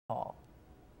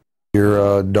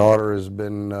Your daughter has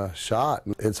been shot.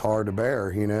 It's hard to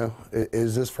bear, you know.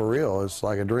 Is this for real? It's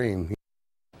like a dream.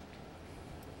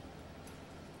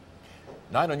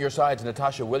 9 on Your Side's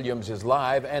Natasha Williams is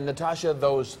live. And Natasha,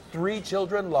 those 3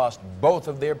 children lost both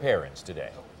of their parents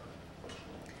today.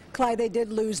 Clyde, they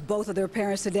did lose both of their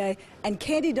parents today, and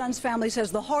Candy Dunn's family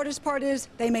says the hardest part is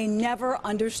they may never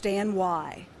understand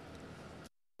why.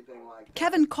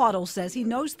 Kevin Caudle says he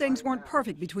knows things weren't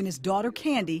perfect between his daughter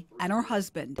Candy and her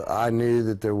husband. I knew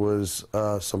that there was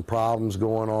some problems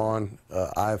going on.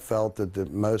 I felt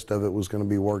that most of it was going to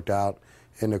be worked out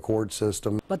in the court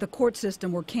system. But the court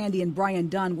system where Candy and Brian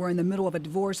Dunn were in the middle of a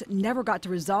divorce never got to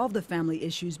resolve the family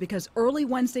issues because early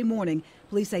Wednesday morning,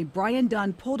 police say Brian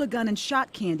Dunn pulled a gun and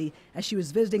shot Candy as she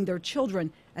was visiting their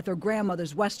children at their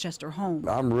grandmother's Westchester home.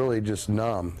 I'm really just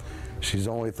numb. She's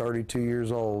only 32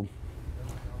 years old.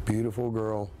 Beautiful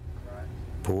girl,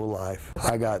 full life.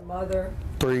 I got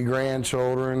 3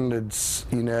 grandchildren that's,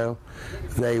 you know,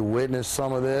 they witnessed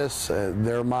some of this.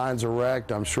 Their minds are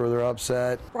wrecked. I'm sure they're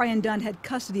upset. Brian Dunn had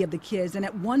custody of the kids and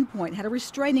at one point had a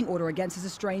restraining order against his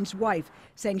estranged wife,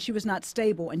 saying she was not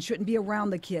stable and shouldn't be around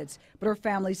the kids. But her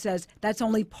family says that's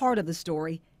only part of the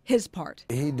story, his part.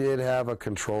 He did have a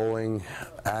controlling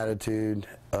attitude,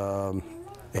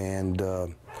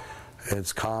 and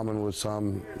it's common with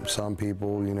some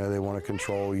people, you know, they want to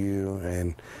control you,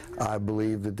 and I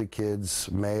believe that the kids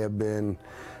may have been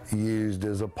used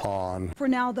as a pawn. For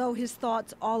now, though, his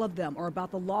thoughts, all of them, are about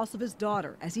the loss of his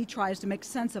daughter as he tries to make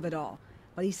sense of it all.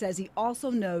 But he says he also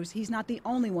knows he's not the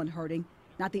only one hurting,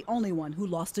 not the only one who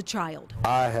lost a child.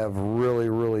 I have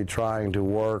really trying to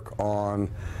work on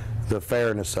the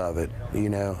fairness of it. You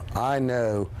know, I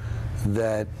know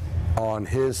that on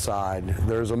his side,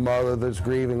 there's a mother that's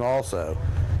grieving also,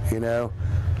 you know.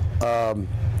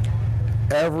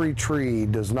 Every tree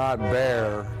does not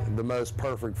bear the most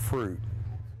perfect fruit.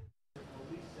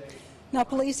 Now,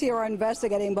 police here are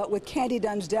investigating, but with Candy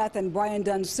Dunn's death and Brian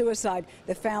Dunn's suicide,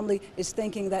 the family is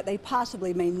thinking that they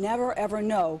possibly may never ever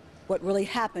know what really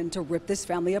happened to rip this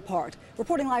family apart.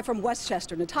 Reporting live from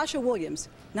Westchester, Natasha Williams,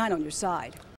 9 on Your Side.